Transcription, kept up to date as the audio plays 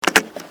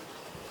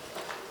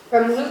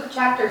From Luke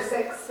chapter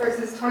 6,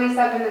 verses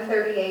 27 to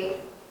 38,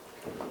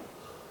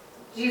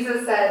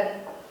 Jesus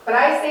said, "But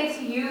I say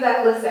to you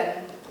that listen,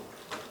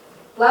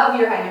 love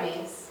your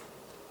enemies.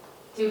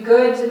 Do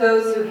good to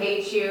those who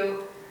hate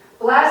you.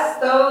 Bless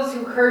those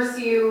who curse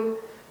you.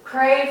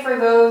 Pray for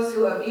those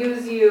who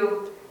abuse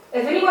you.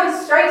 If anyone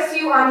strikes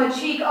you on the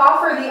cheek,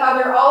 offer the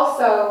other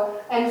also.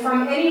 And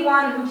from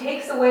anyone who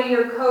takes away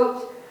your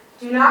coat,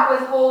 do not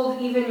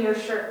withhold even your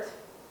shirt.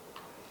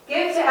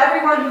 Give to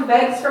everyone who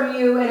begs from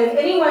you, and if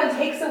anyone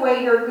takes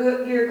away your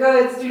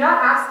goods, do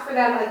not ask for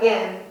them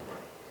again.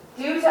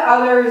 Do to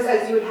others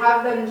as you would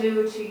have them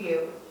do to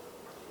you.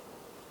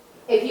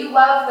 If you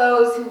love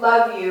those who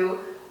love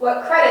you,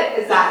 what credit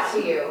is that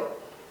to you?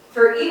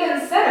 For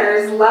even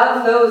sinners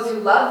love those who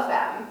love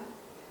them.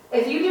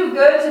 If you do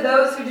good to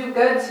those who do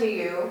good to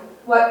you,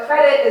 what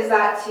credit is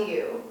that to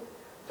you?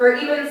 For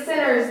even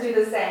sinners do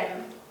the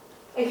same.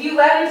 If you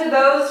lend to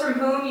those from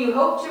whom you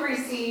hope to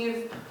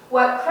receive,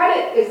 what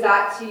credit is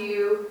that to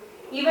you?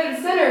 Even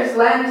sinners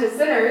lend to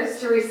sinners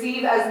to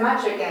receive as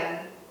much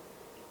again.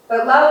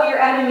 But love your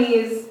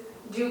enemies,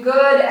 do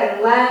good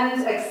and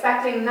lend,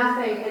 expecting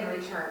nothing in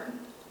return.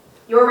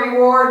 Your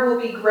reward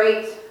will be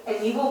great, and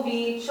you will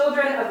be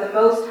children of the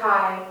Most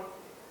High,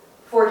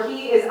 for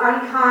he is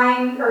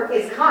kind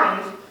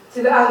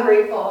to the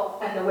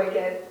ungrateful and the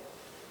wicked.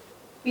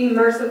 Be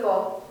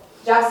merciful,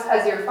 just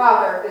as your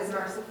Father is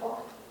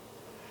merciful.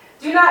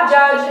 Do not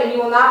judge, and you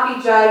will not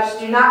be judged.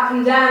 Do not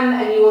condemn,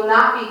 and you will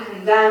not be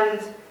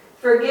condemned.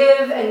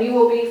 Forgive, and you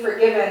will be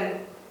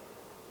forgiven.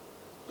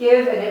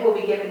 Give, and it will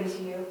be given to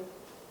you.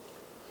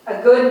 A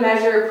good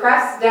measure,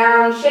 pressed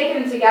down,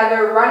 shaken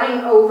together,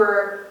 running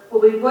over,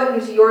 will be put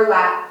into your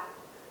lap.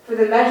 For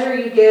the measure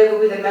you give will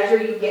be the measure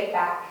you get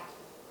back.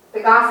 The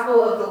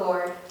Gospel of the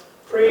Lord.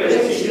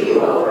 Praise to you,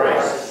 O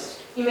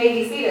Christ. You may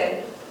be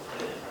seated.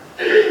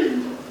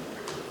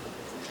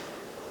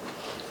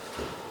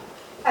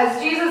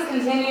 As Jesus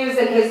continues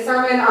in his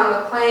sermon on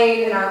the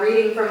plain in our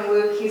reading from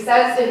Luke, he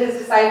says to his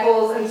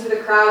disciples and to the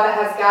crowd that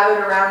has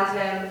gathered around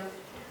him,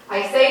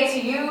 "I say to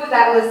you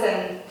that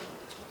listen,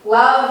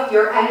 love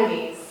your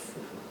enemies."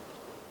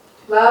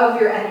 Love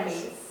your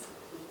enemies.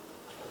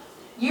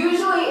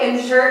 Usually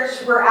in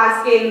church, we're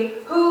asking,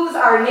 who's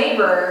our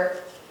neighbor?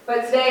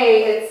 But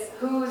today, it's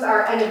who's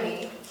our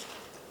enemy?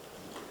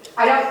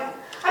 I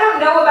don't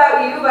know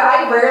about you, but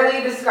I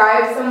rarely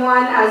describe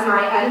someone as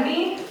my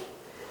enemy.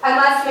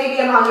 Unless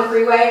maybe I'm on the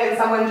freeway and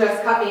someone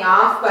just cut me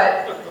off,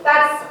 but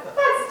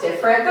that's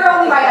different. They're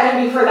only my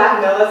enemy for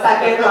that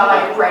millisecond while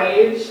I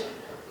rage.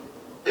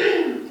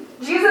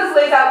 Jesus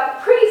lays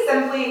out pretty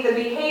simply the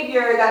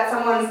behavior that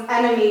someone's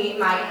enemy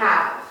might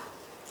have.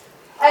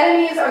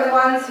 Enemies are the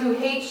ones who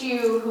hate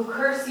you, who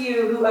curse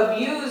you, who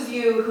abuse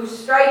you, who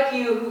strike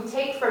you, who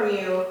take from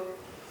you.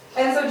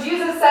 And so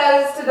Jesus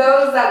says to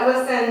those that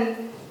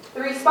listen, the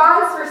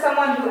response for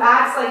someone who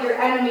acts like your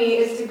enemy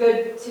is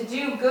to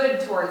do good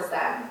towards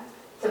them,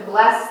 to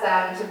bless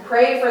them, to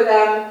pray for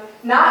them,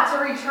 not to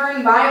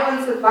return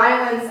violence with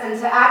violence, and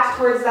to act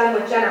towards them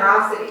with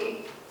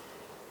generosity.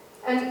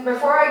 And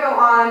before I go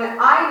on,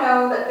 I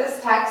know that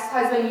this text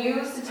has been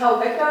used to tell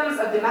victims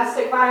of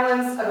domestic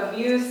violence, of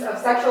abuse, of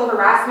sexual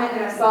harassment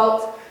and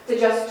assault to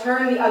just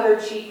turn the other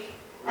cheek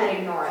and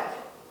ignore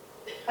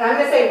it. And I'm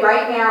going to say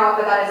right now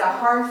that is a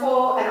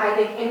harmful and I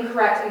think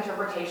incorrect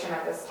interpretation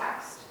of this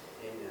text.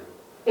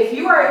 If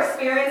you are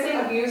experiencing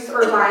abuse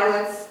or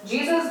violence,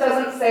 Jesus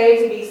doesn't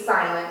say to be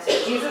silent.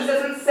 Jesus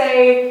doesn't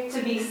say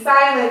to be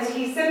silent.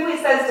 He simply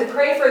says to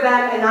pray for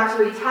them and not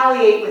to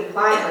retaliate with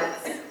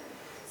violence.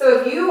 So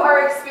if you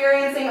are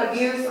experiencing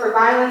abuse or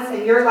violence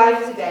in your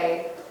life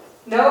today,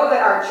 know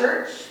that our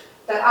church,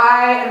 that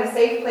I am a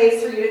safe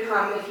place for you to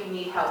come if you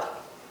need help.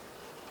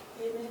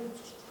 Amen.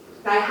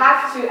 And I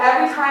have to,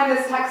 every time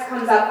this text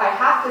comes up, I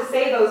have to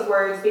say those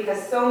words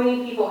because so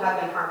many people have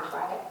been harmed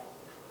by it.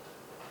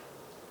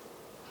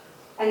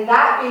 And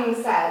that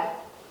being said,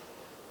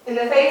 in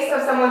the face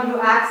of someone who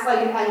acts like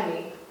an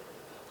enemy,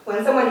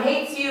 when someone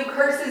hates you,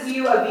 curses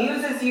you,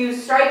 abuses you,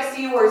 strikes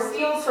you, or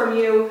steals from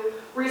you,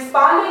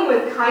 responding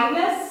with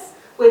kindness,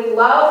 with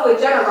love,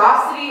 with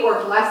generosity,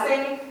 or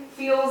blessing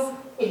feels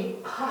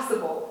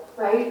impossible,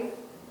 right?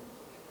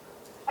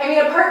 I mean,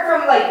 apart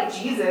from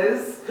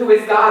Jesus, who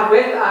is God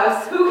with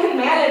us, who can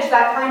manage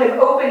that kind of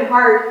open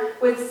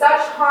heart with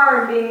such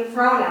harm being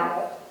thrown at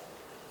it?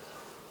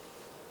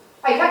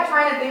 I kept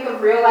trying to think of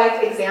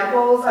real-life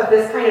examples of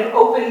this kind of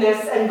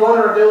openness and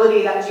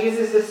vulnerability that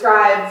Jesus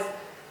describes.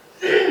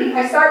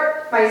 I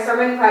start my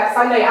sermon prep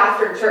Sunday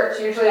after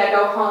church. Usually I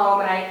go home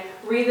and I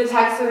read the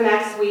text for the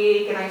next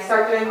week and I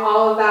start doing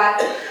all of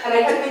that. And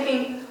I kept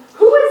thinking,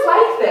 who is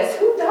like this?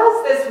 Who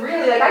does this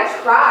really? I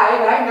try,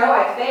 but I know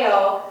I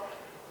fail.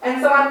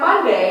 And so on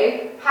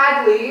Monday,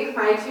 Hadley,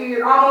 my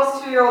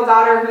almost 2-year-old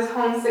daughter who's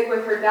homesick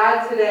with her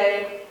dad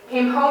today,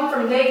 came home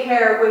from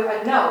daycare with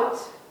a note.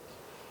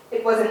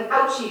 It was an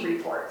ouchie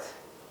report.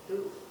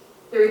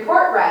 The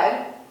report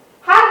read,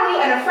 Hadley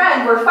and a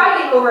friend were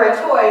fighting over a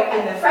toy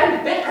and the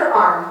friend bit her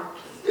arm.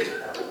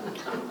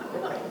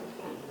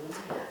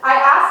 I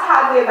asked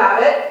Hadley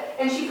about it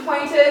and she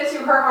pointed to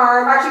her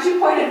arm. Actually, she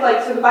pointed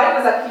so the bite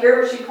was up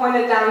here, but she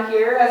pointed down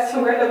here as to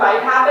where the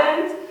bite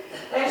happened.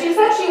 And she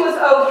said she was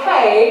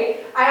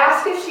okay. I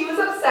asked if she was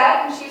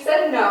upset, and she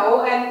said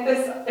no, and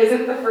this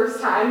isn't the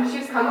first time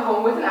she's come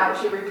home with an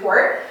ouchie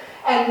report,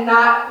 and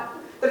not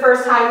the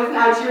first time with an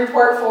ouchie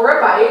report for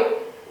a bite.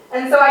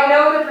 And so I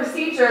know the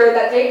procedure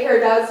that daycare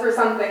does for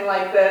something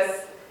like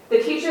this.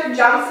 The teacher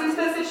jumps into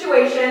the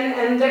situation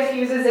and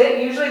diffuses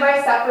it, usually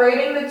by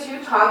separating the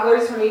two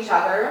toddlers from each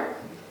other.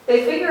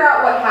 They figure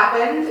out what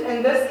happened,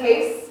 in this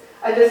case,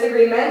 a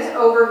disagreement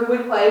over who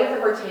would play with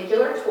a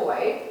particular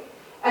toy,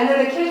 and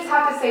then the kids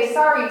have to say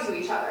sorry to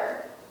each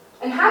other.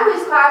 And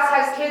Hadley's class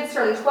has kids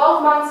from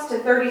 12 months to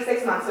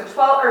 36 months,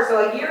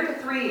 so a year to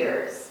 3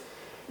 years.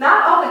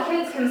 Not all the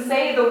kids can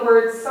say the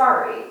word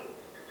sorry.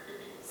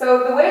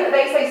 So the way that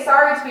they say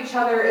sorry to each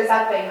other is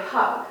that they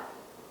hug.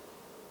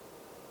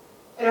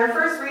 In our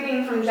first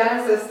reading from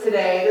Genesis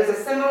today, there's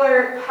a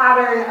similar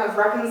pattern of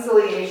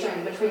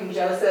reconciliation between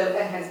Joseph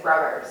and his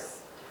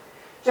brothers.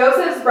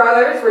 Joseph's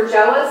brothers were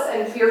jealous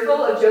and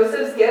fearful of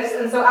Joseph's gifts,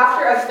 and so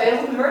after a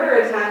failed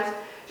murder attempt,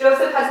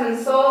 Joseph has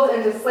been sold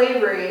into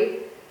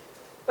slavery.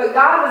 But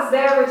God was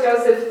there with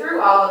Joseph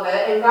through all of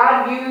it, and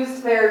God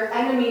used their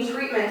enemy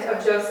treatment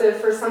of Joseph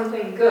for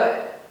something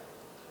good.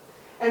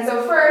 And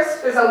so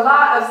first, there's a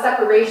lot of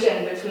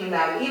separation between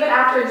them. Even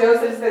after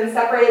Joseph's been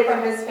separated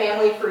from his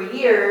family for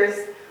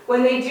years,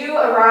 when they do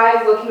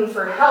arrive looking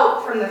for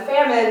help from the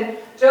famine,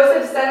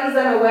 Joseph sends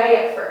them away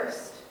at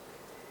first.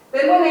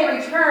 Then when they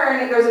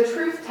return, there's a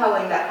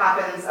truth-telling that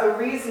happens, a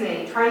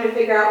reasoning, trying to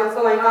figure out what's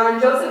going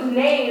on. Joseph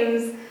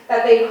names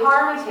that they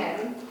harmed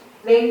him.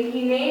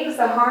 He names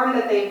the harm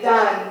that they've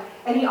done,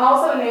 and he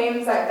also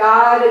names that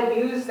God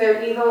used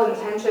their evil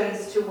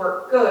intentions to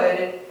work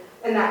good,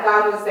 and that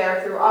God was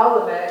there through all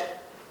of it.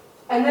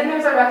 And then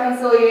there's a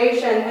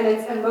reconciliation, and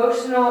it's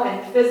emotional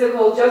and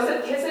physical.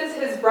 Joseph kisses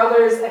his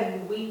brothers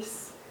and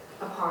weeps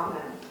upon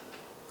them.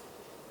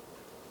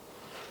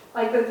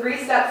 Like the 3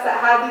 steps that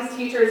Hadley's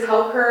teachers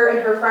help her and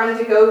her friend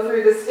to go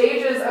through, the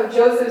stages of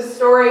Joseph's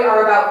story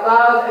are about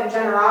love and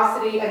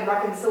generosity and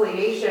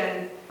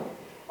reconciliation.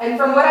 And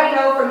from what I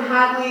know from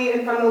Hadley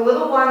and from the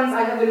little ones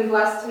I have been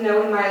blessed to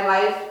know in my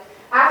life,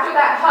 after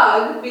that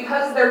hug,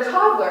 because they're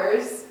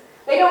toddlers,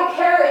 they don't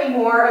care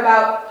anymore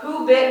about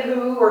who bit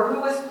who or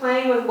who was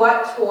playing with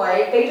what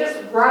toy. They just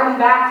run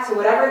back to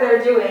whatever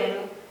they're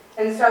doing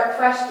and start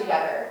fresh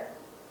together.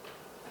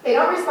 They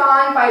don't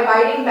respond by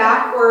biting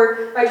back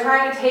or by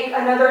trying to take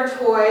another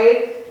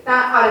toy,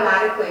 not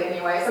automatically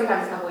anyway.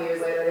 Sometimes a couple of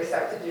years later they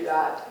start to do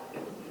that.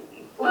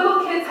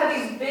 Little kids have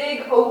these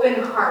big open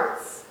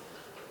hearts.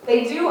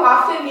 They do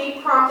often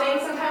need prompting.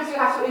 Sometimes you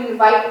have to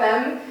invite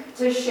them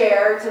to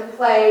share, to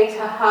play,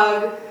 to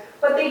hug,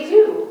 but they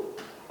do.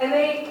 And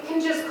they can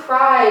just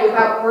cry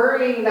without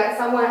worrying that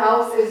someone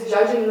else is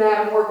judging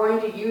them or going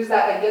to use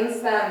that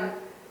against them.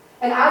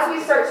 And as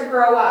we start to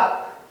grow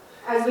up,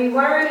 as we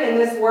learn in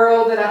this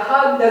world that a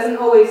hug doesn't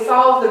always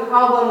solve the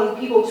problem when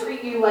people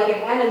treat you like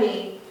an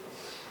enemy,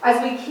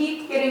 as we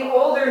keep getting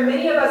older,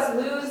 many of us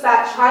lose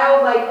that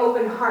childlike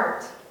open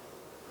heart.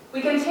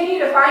 We continue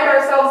to find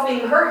ourselves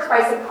being hurt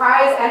by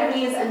surprise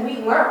enemies, and we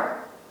learn.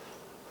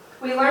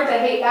 We learn to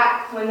hate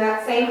back when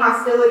that same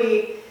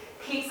hostility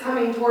keeps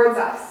coming towards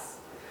us.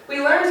 We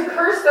learn to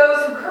curse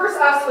those who curse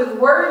us with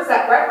words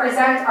that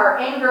represent our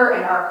anger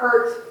and our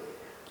hurt.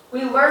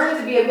 We learn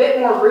to be a bit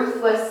more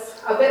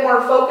ruthless, a bit more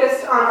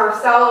focused on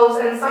ourselves,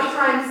 and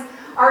sometimes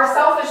our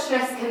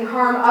selfishness can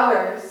harm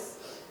others.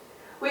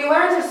 We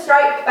learn to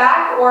strike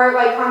back, or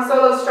like Han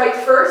Solo, strike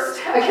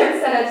first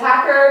against an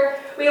attacker.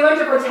 We learn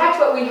to protect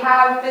what we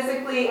have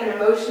physically and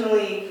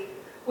emotionally.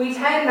 We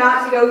tend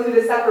not to go through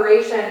the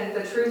separation,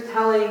 the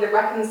truth-telling, the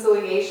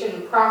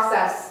reconciliation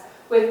process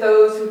with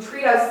those who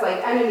treat us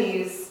like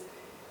enemies.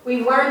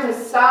 We've learned to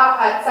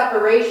stop at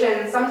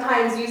separation,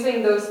 sometimes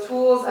using those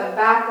tools of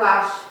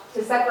backlash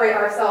to separate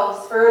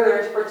ourselves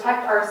further, to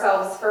protect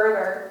ourselves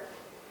further.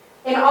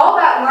 In all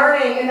that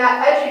learning, in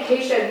that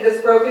education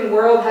this broken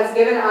world has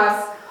given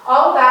us,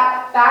 all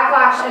that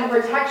backlash and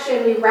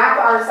protection we wrap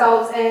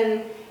ourselves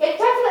in, it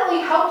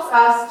definitely helps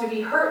us to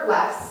be hurt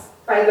less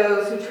by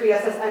those who treat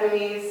us as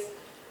enemies.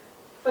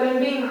 But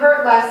in being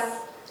hurt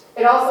less,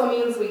 it also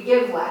means we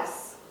give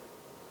less.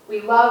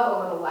 We love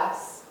a little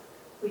less.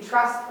 We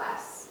trust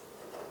less.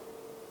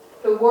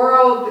 The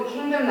world, the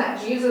kingdom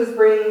that Jesus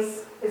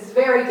brings is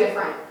very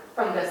different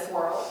from this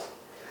world.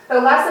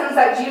 The lessons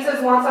that Jesus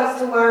wants us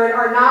to learn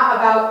are not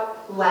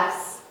about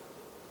less.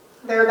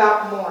 They're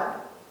about more.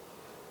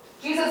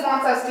 Jesus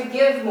wants us to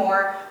give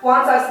more,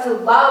 wants us to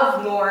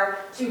love more,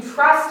 to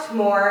trust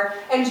more,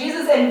 and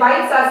Jesus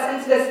invites us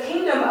into this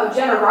kingdom of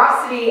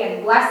generosity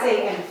and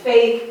blessing and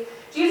faith.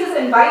 Jesus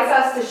invites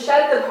us to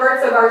shed the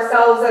parts of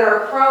ourselves that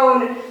are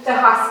prone to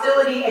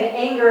hostility and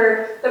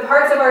anger, the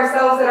parts of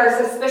ourselves that are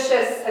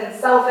suspicious and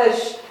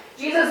selfish.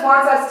 Jesus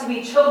wants us to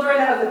be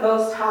children of the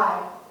Most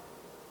High,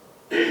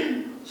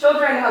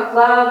 children of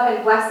love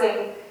and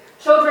blessing,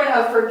 children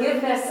of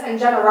forgiveness and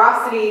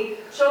generosity,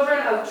 children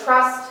of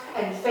trust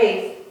and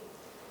faith,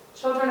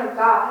 children of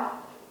God.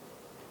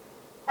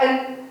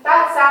 And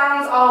that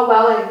sounds all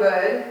well and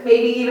good.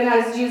 Maybe even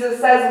as Jesus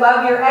says,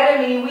 love your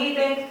enemy, we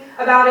think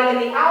about it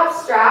in the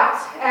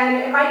abstract, and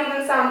it might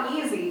even sound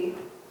easy.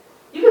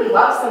 You can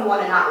love someone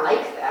and not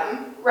like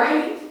them,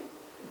 right?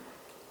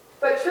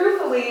 But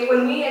truthfully,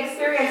 when we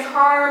experience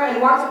harm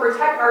and want to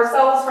protect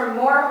ourselves from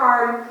more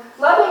harm,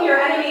 loving your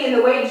enemy in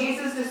the way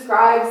Jesus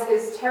describes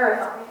is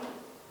terrifying.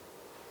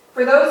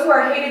 For those who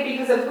are hated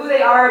because of who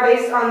they are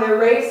based on their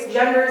race,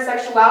 gender,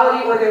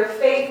 sexuality, or their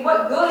faith,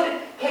 what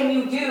good can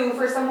you do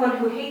for someone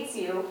who hates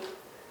you?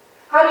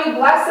 How do you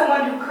bless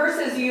someone who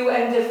curses you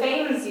and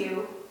defames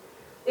you?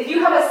 If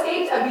you have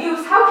escaped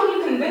abuse, how can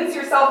you convince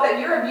yourself that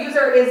your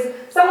abuser is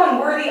someone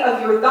worthy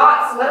of your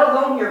thoughts, let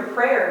alone your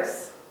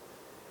prayers?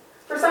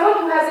 For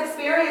someone who has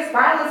experienced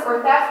violence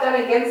or theft done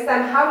against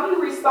them, how do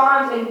you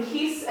respond in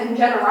peace and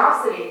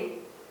generosity?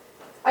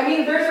 I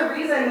mean, there's a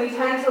reason we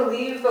tend to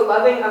leave the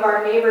loving of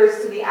our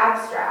neighbors to the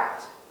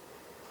abstract.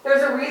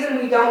 There's a reason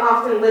we don't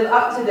often live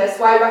up to this,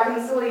 why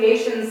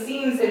reconciliation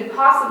seems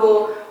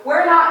impossible.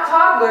 We're not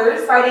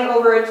toddlers fighting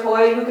over a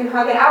toy who can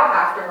hug it out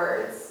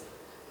afterwards.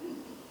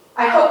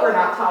 I hope we're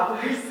not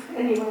toddlers,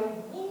 anyway.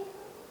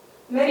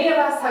 Many of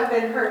us have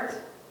been hurt.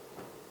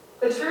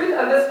 The truth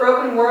of this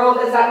broken world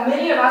is that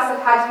many of us have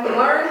had to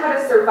learn how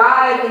to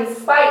survive in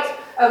spite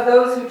of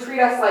those who treat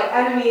us like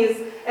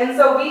enemies, and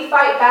so we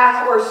fight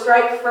back or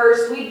strike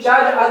first. We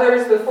judge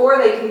others before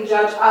they can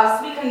judge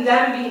us. We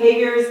condemn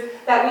behaviors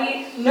that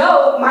we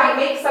know might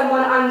make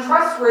someone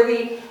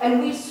untrustworthy, and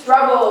we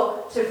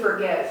struggle to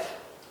forgive.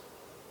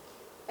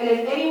 And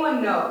if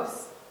anyone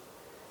knows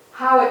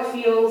how it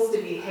feels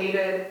to be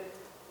hated,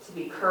 to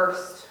be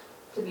cursed,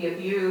 to be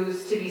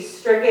abused, to be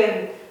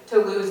stricken, to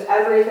lose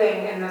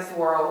everything in this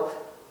world,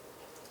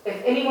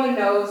 if anyone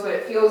knows what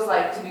it feels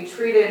like to be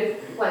treated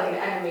like an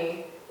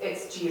enemy,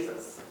 it's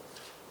Jesus.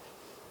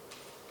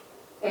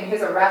 In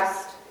his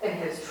arrest, in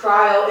his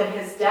trial, in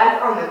his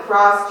death on the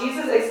cross,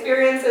 Jesus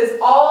experiences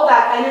all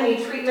that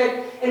enemy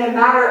treatment in a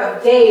matter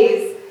of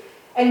days.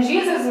 And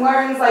Jesus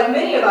learns, like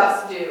many of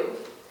us do,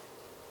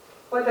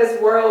 what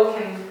this world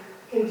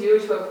can do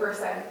to a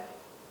person.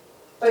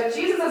 But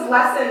Jesus'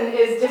 lesson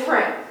is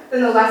different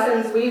than the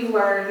lessons we've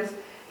learned.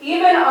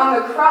 Even on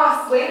the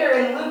cross, later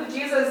in Luke,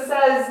 Jesus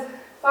says,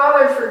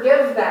 Father,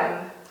 forgive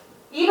them.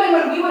 Even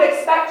when we would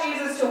expect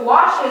Jesus to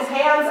wash his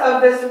hands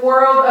of this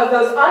world, of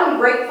those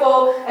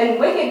ungrateful and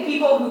wicked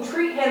people who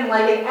treat him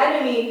like an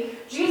enemy,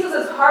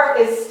 Jesus' heart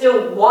is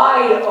still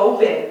wide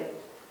open.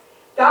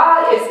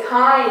 God is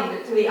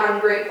kind to the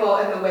ungrateful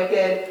and the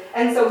wicked,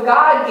 and so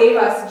God gave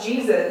us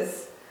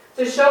Jesus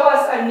to show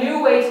us a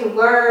new way to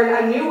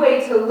learn, a new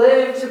way to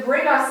live, to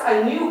bring us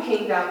a new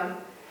kingdom.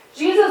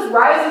 Jesus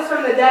rises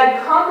from the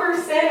dead,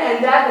 conquers sin and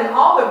death and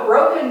all the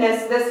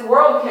brokenness this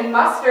world can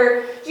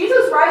muster.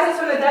 Jesus rises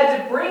from the dead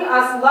to bring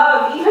us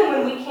love even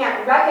when we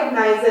can't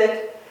recognize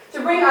it, to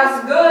bring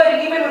us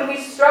good even when we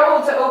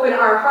struggle to open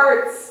our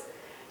hearts.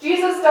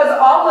 Jesus does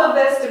all of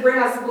this to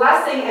bring us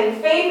blessing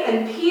and faith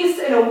and peace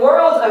in a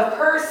world of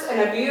curse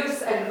and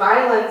abuse and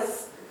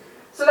violence,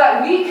 so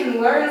that we can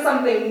learn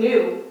something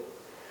new,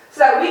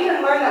 so that we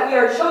can learn that we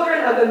are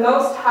children of the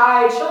Most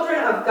High,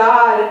 children of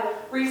God,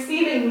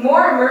 receiving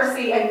more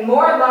mercy and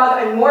more love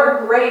and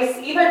more grace,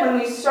 even when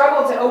we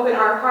struggle to open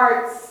our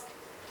hearts.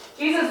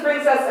 Jesus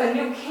brings us a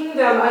new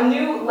kingdom, a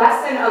new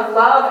lesson of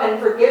love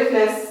and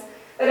forgiveness,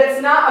 that it's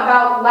not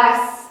about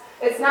less.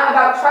 It's not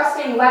about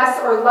trusting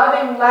less or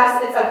loving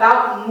less. It's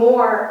about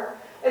more.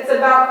 It's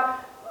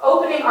about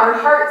opening our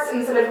hearts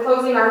instead of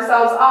closing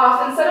ourselves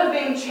off. Instead of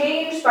being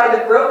changed by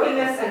the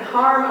brokenness and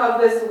harm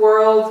of this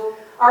world,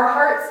 our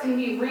hearts can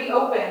be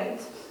reopened,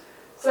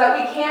 so that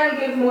we can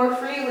give more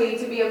freely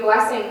to be a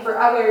blessing for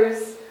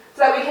others,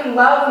 so that we can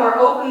love more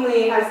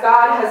openly as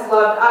God has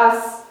loved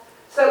us,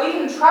 so that we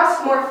can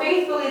trust more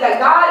faithfully that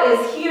God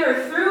is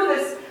here through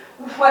this,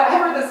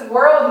 whatever this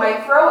world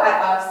might throw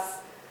at us,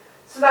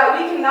 so that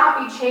we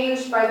cannot be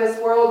changed by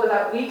this world, but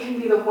that we can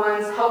be the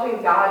ones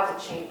helping God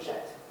to change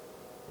it.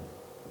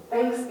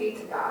 Thanks be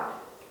to God.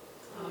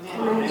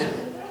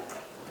 Amen.